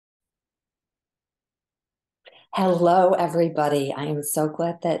Hello, everybody. I am so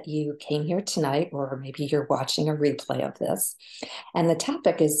glad that you came here tonight, or maybe you're watching a replay of this. And the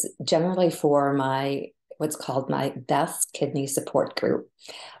topic is generally for what's called my best kidney support group.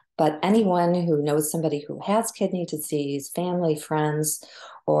 But anyone who knows somebody who has kidney disease, family, friends,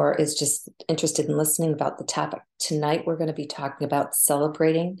 or is just interested in listening about the topic, tonight we're going to be talking about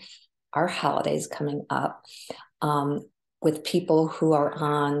celebrating our holidays coming up. With people who are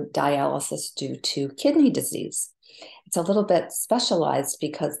on dialysis due to kidney disease. It's a little bit specialized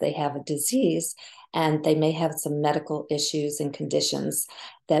because they have a disease and they may have some medical issues and conditions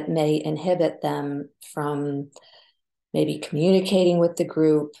that may inhibit them from maybe communicating with the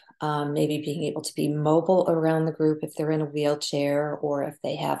group, maybe being able to be mobile around the group if they're in a wheelchair or if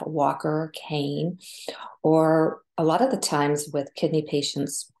they have a walker or cane. Or a lot of the times with kidney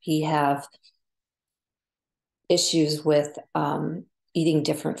patients, we have issues with eating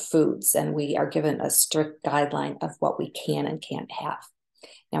different foods, and we are given a strict guideline of what we can and can't have.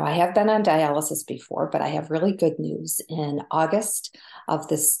 Now, I have been on dialysis before, but I have really good news. In August of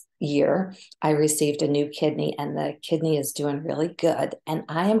this year, I received a new kidney, and the kidney is doing really good. And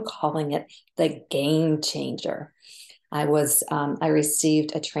I am calling it the game changer. I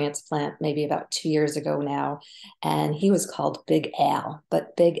received a transplant maybe about 2 years ago now, and he was called Big Al,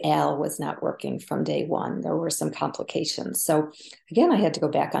 but Big Al was not working from day one. There were some complications. So again, I had to go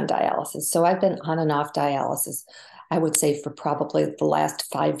back on dialysis. So I've been on and off dialysis, I would say, for probably the last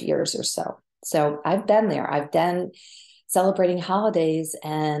 5 years or so. So I've been there. I've been celebrating holidays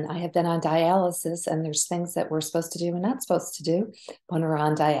and I have been on dialysis, and there's things that we're supposed to do and not supposed to do when we're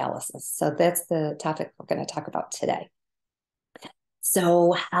on dialysis. So that's the topic we're going to talk about today.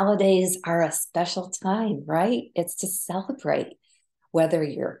 So holidays are a special time, right? It's to celebrate. Whether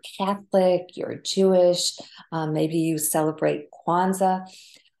you're Catholic, you're Jewish, maybe you celebrate Kwanzaa.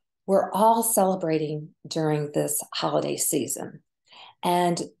 We're all celebrating during this holiday season.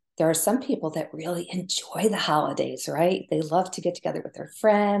 And there are some people that really enjoy the holidays, right? They love to get together with their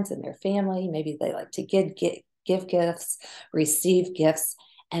friends and their family. Maybe they like to give gifts, receive gifts.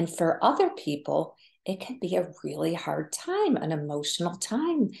 And for other people, it can be a really hard time, an emotional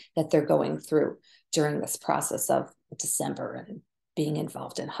time that they're going through during this process of December and being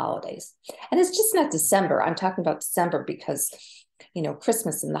involved in holidays. And it's just not December. I'm talking about December because,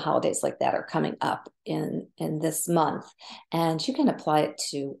 Christmas and the holidays like that are coming up in this month. And you can apply it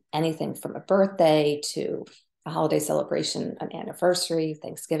to anything from a birthday to a holiday celebration, an anniversary,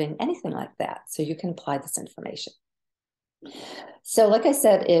 Thanksgiving, anything like that. So you can apply this information. So, like I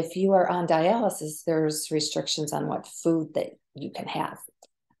said, if you are on dialysis, there's restrictions on what food that you can have.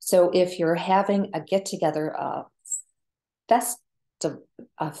 So, if you're having a get together, a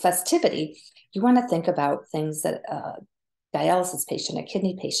festivity, you want to think about things that a dialysis patient, a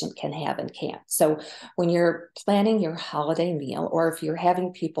kidney patient, can have and can't. So, when you're planning your holiday meal, or if you're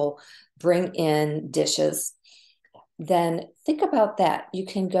having people bring in dishes, then think about that. You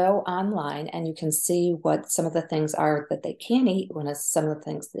can go online and you can see what some of the things are that they can eat, when some of the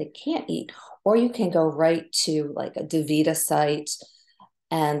things they can't eat, or you can go right to like a DaVita site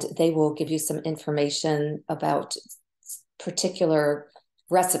and they will give you some information about particular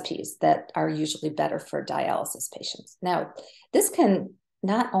recipes that are usually better for dialysis patients. Now, this can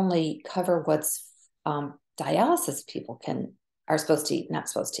not only cover what's dialysis people are supposed to eat, not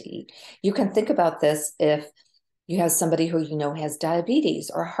supposed to eat. You can think about this if you have somebody who has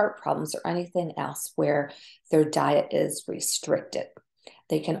diabetes or heart problems or anything else where their diet is restricted.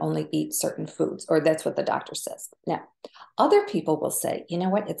 They can only eat certain foods, or that's what the doctor says. Now, other people will say, you know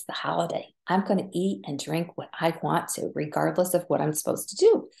what, it's the holiday. I'm going to eat and drink what I want to, regardless of what I'm supposed to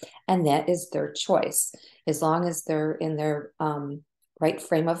do. And that is their choice. As long as they're in their right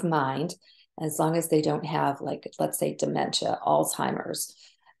frame of mind, as long as they don't have, like, let's say, dementia, Alzheimer's,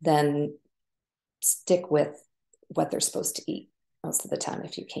 then stick with what they're supposed to eat most of the time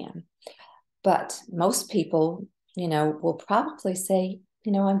if you can. But most people, will probably say,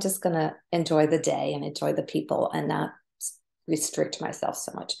 I'm just going to enjoy the day and enjoy the people and not restrict myself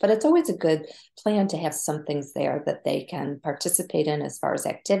so much. But it's always a good plan to have some things there that they can participate in as far as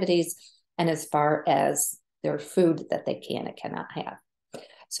activities and as far as their food that they can and cannot have.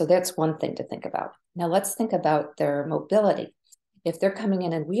 So that's one thing to think about. Now let's think about their mobility. If they're coming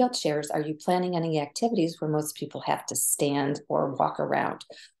in wheelchairs, are you planning any activities where most people have to stand or walk around?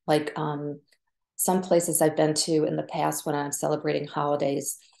 Like some places I've been to in the past when I'm celebrating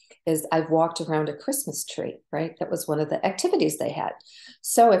holidays is I've walked around a Christmas tree, right? That was one of the activities they had.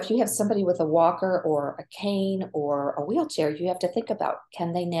 So if you have somebody with a walker or a cane or a wheelchair, you have to think about,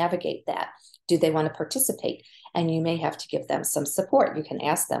 can they navigate that? Do they want to participate? and you may have to give them some support. You can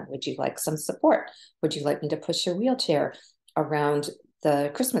ask them, would you like some support? Would you like me to push your wheelchair around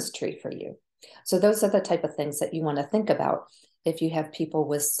the Christmas tree for you? So those are the type of things that you want to think about if you have people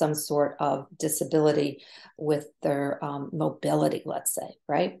with some sort of disability with their mobility, let's say,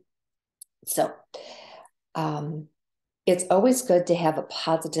 right? So it's always good to have a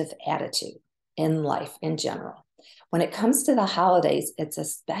positive attitude in life in general. When it comes to the holidays, it's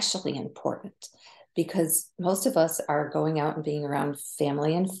especially important because most of us are going out and being around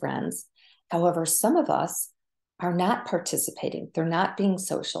family and friends. However, some of us are not participating. They're not being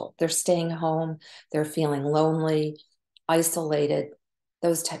social. They're staying home. They're feeling lonely, isolated,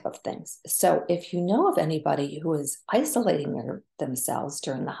 those type of things. So if you know of anybody who is isolating themselves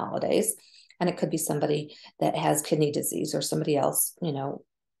during the holidays, and it could be somebody that has kidney disease or somebody else,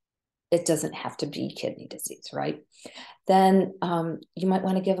 it doesn't have to be kidney disease, right? Then you might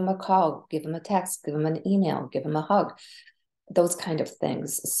want to give them a call, give them a text, give them an email, give them a hug, those kind of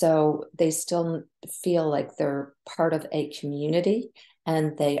things. So they still feel like they're part of a community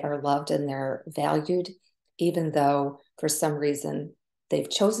and they are loved and they're valued, even though for some reason they've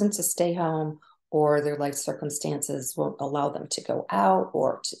chosen to stay home or their life circumstances won't allow them to go out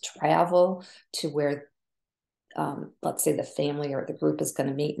or to travel to where, let's say, the family or the group is going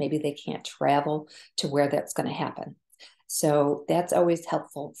to meet. Maybe they can't travel to where that's going to happen. So that's always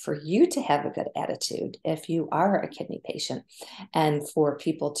helpful for you to have a good attitude if you are a kidney patient and for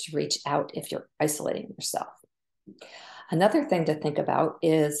people to reach out if you're isolating yourself. Another thing to think about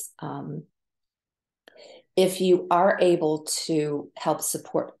is if you are able to help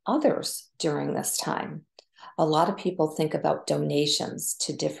support others during this time. A lot of people think about donations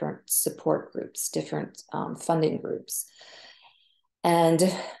to different support groups, different funding groups. And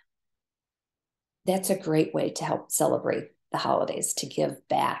that's a great way to help celebrate the holidays, to give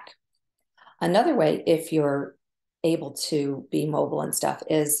back. Another way, if you're able to be mobile and stuff,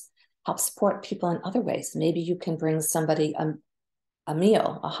 is help support people in other ways. Maybe you can bring somebody a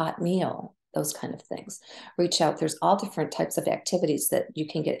meal, a hot meal, those kind of things. Reach out. There's all different types of activities that you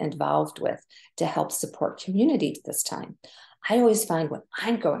can get involved with to help support community this time. I always find when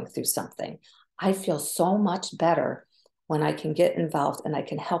I'm going through something, I feel so much better when I can get involved and I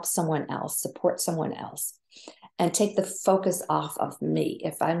can help someone else, support someone else, and take the focus off of me.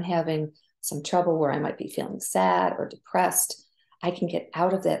 If I'm having some trouble where I might be feeling sad or depressed, I can get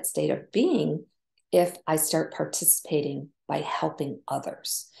out of that state of being if I start participating by helping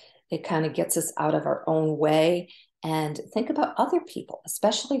others. It kind of gets us out of our own way and think about other people,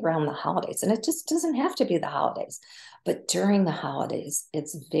 especially around the holidays. And it just doesn't have to be the holidays, but during the holidays,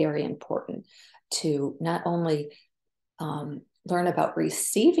 it's very important to not only learn about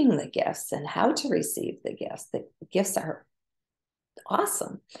receiving the gifts and how to receive the gifts. The gifts are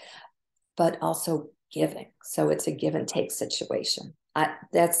awesome, but also giving. So it's a give and take situation.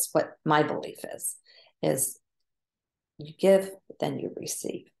 That's what my belief is you give, then you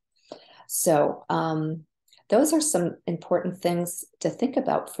receive. So those are some important things to think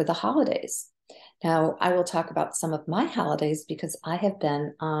about for the holidays. Now, I will talk about some of my holidays because I have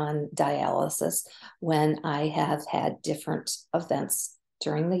been on dialysis when I have had different events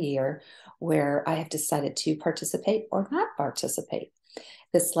during the year where I have decided to participate or not participate.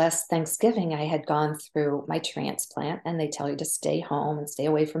 This last Thanksgiving, I had gone through my transplant and they tell you to stay home and stay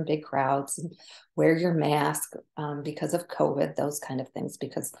away from big crowds and wear your mask because of COVID, those kind of things.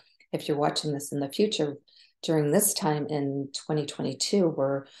 Because if you're watching this in the future, during this time in 2022,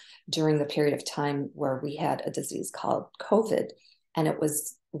 we're during the period of time where we had a disease called COVID, and it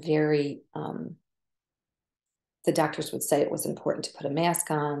was very, the doctors would say it was important to put a mask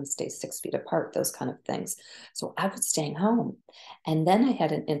on, stay 6 feet apart, those kind of things. So I was staying home. And then I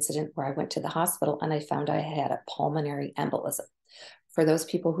had an incident where I went to the hospital and I found I had a pulmonary embolism. For those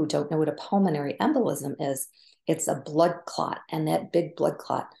people who don't know what a pulmonary embolism is, it's a blood clot, and that big blood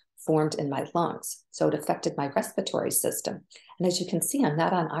clot formed in my lungs. So it affected my respiratory system. And as you can see, I'm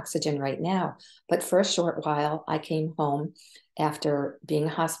not on oxygen right now, but for a short while, I came home after being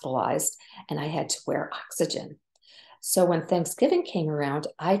hospitalized and I had to wear oxygen. So when Thanksgiving came around,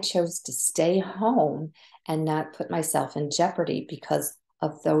 I chose to stay home and not put myself in jeopardy because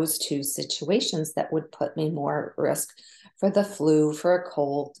of those two situations that would put me more at risk for the flu, for a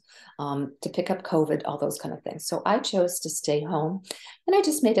cold, to pick up COVID, all those kind of things. So I chose to stay home and I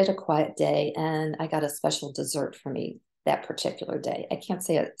just made it a quiet day, and I got a special dessert for me that particular day. I can't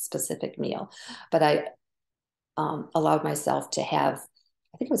say a specific meal, but I allowed myself to have,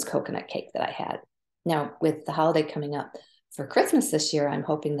 I think it was coconut cake that I had. Now, with the holiday coming up for Christmas this year, I'm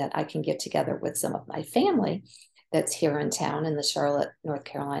hoping that I can get together with some of my family that's here in town in the Charlotte, North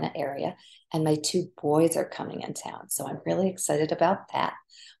Carolina area, And my two boys are coming in town. So I'm really excited about that.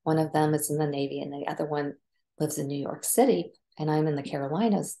 One of them is in the Navy and the other one lives in New York City, and I'm in the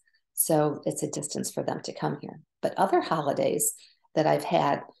Carolinas. So it's a distance for them to come here. But other holidays that I've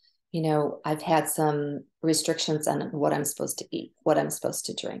had, I've had some restrictions on what I'm supposed to eat, what I'm supposed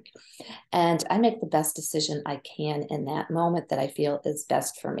to drink. And I make the best decision I can in that moment that I feel is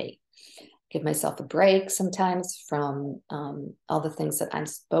best for me. Give myself a break sometimes from all the things that I'm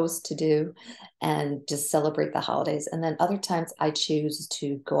supposed to do and just celebrate the holidays. And then other times I choose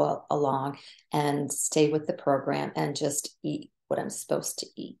to go along and stay with the program and just eat what I'm supposed to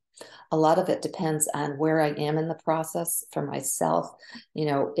eat. A lot of it depends on where I am in the process for myself.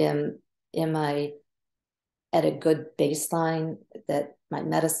 Am I at a good baseline, that my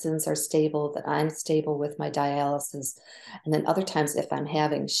medicines are stable, that I'm stable with my dialysis. And then other times, if I'm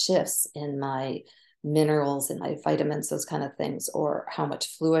having shifts in my minerals and my vitamins, those kind of things, or how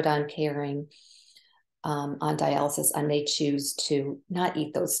much fluid I'm carrying on dialysis, I may choose to not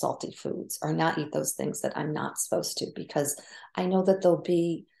eat those salty foods or not eat those things that I'm not supposed to, because I know that there'll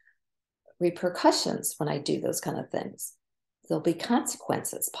be repercussions when I do those kind of things. There'll be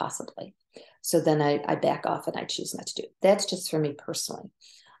consequences possibly. So then I back off and I choose not to do it. That's just for me personally.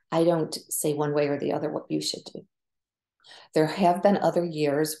 I don't say one way or the other what you should do. There have been other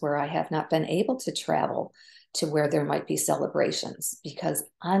years where I have not been able to travel to where there might be celebrations, because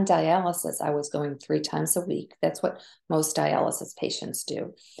on dialysis, I was going 3 times a week. That's what most dialysis patients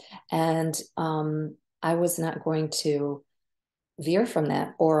do. And I was not going to veer from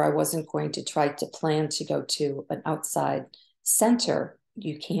that, or I wasn't going to try to plan to go to an outside center.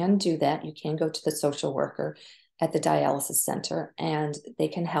 You can do that. You can go to the social worker at the dialysis center, and they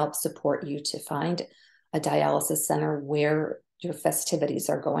can help support you to find a dialysis center where your festivities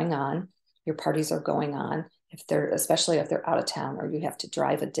are going on, your parties are going on. Especially if they're out of town or you have to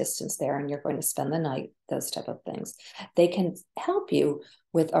drive a distance there and you're going to spend the night, those type of things. They can help you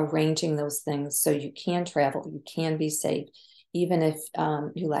with arranging those things so you can travel, you can be safe, even if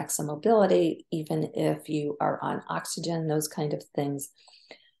you lack some mobility, even if you are on oxygen, those kind of things.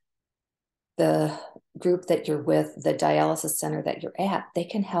 The group that you're with, the dialysis center that you're at, they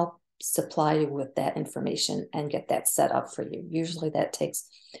can help supply you with that information and get that set up for you. Usually that takes,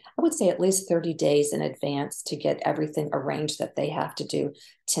 I would say, at least 30 days in advance to get everything arranged that they have to do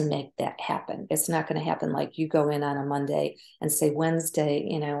to make that happen. It's not going to happen like you go in on a Monday and say, Wednesday,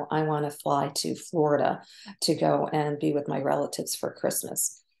 I want to fly to Florida to go and be with my relatives for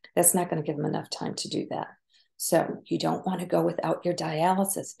Christmas. That's not going to give them enough time to do that. So you don't want to go without your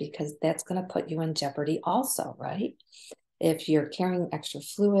dialysis, because that's going to put you in jeopardy also, right? If you're carrying extra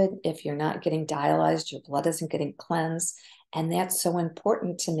fluid, if you're not getting dialyzed, your blood isn't getting cleansed. And that's so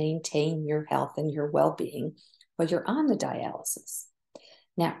important to maintain your health and your well-being while you're on the dialysis.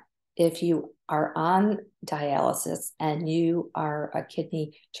 Now, if you are on dialysis and you are a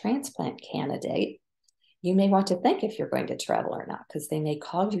kidney transplant candidate, you may want to think if you're going to travel or not, because they may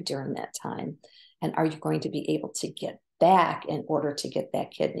call you during that time. And are you going to be able to get back in order to get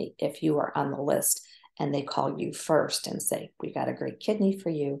that kidney if you are on the list and they call you first and say, we got a great kidney for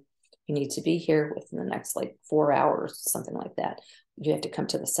you. You need to be here within the next 4 hours, something like that. You have to come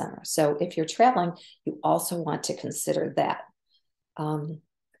to the center. So if you're traveling, you also want to consider that.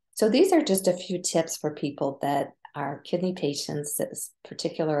 So these are just a few tips for people that are kidney patients that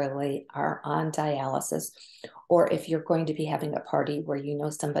particularly are on dialysis, or if you're going to be having a party where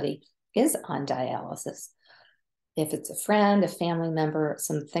somebody is on dialysis. If it's a friend, a family member,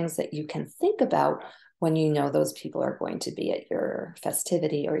 some things that you can think about when those people are going to be at your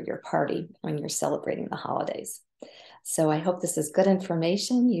festivity or your party when you're celebrating the holidays. So I hope this is good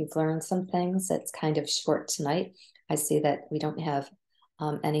information. You've learned some things. It's kind of short tonight. I see that we don't have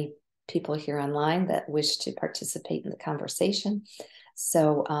any people here online that wish to participate in the conversation.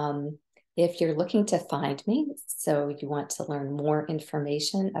 So if you're looking to find me, so you want to learn more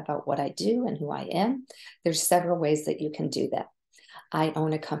information about what I do and who I am, there's several ways that you can do that. I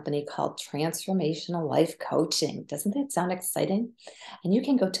own a company called Transformational Life Coaching. Doesn't that sound exciting? And you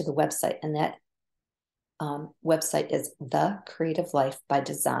can go to the website, and that website is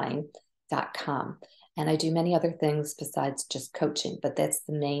thecreativelifebydesign.com. And I do many other things besides just coaching, but that's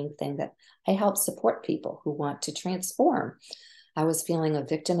the main thing that I help support people who want to transform. I was feeling a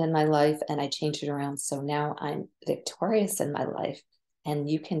victim in my life and I changed it around. So now I'm victorious in my life, and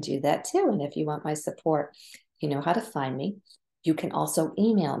you can do that too. And if you want my support, you know how to find me. You can also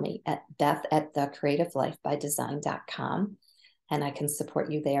email me at beth@thecreativelifebydesign.com, and I can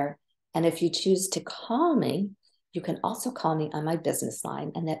support you there. And if you choose to call me, you can also call me on my business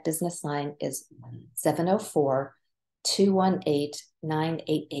line. And that business line is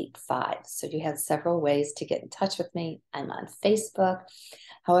 218-9885. So you have several ways to get in touch with me. I'm on Facebook.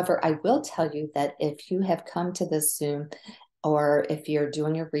 However, I will tell you that if you have come to this Zoom or if you're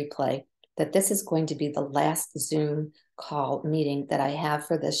doing a replay, that this is going to be the last Zoom call meeting that I have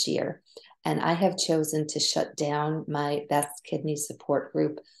for this year. And I have chosen to shut down my Best Kidney Support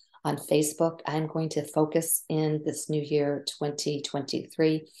group on Facebook. I'm going to focus in this new year,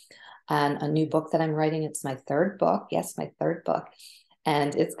 2023, on a new book that I'm writing. It's my third book. Yes, my third book.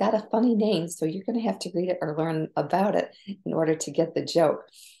 And it's got a funny name, so you're going to have to read it or learn about it in order to get the joke.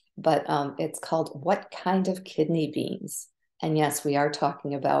 But it's called What Kind of Kidney Beans? And yes, we are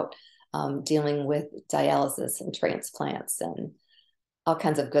talking about dealing with dialysis and transplants and all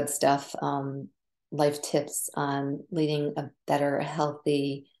kinds of good stuff, life tips on leading a better,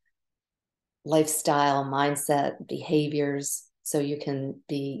 healthy lifestyle, mindset, behaviors, so you can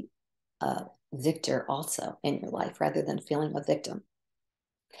be a victor also in your life rather than feeling a victim.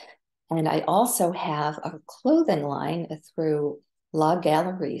 And I also have a clothing line through La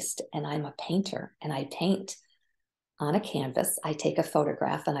Galeriste, and I'm a painter, and I paint on a canvas. I take a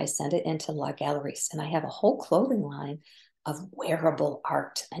photograph and I send it into La Galeriste, and I have a whole clothing line of wearable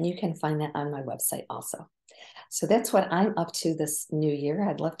art, and you can find that on my website also. So that's what I'm up to this new year.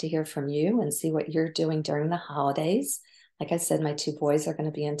 I'd love to hear from you and see what you're doing during the holidays. Like I said, my two boys are going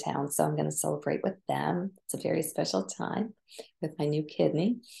to be in town, so I'm going to celebrate with them. It's a very special time with my new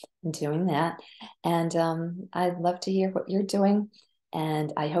kidney and doing that. And I'd love to hear what you're doing.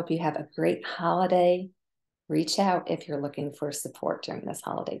 And I hope you have a great holiday. Reach out if you're looking for support during this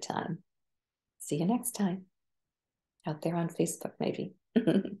holiday time. See you next time out there on Facebook, maybe.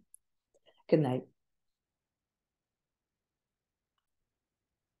 Good night.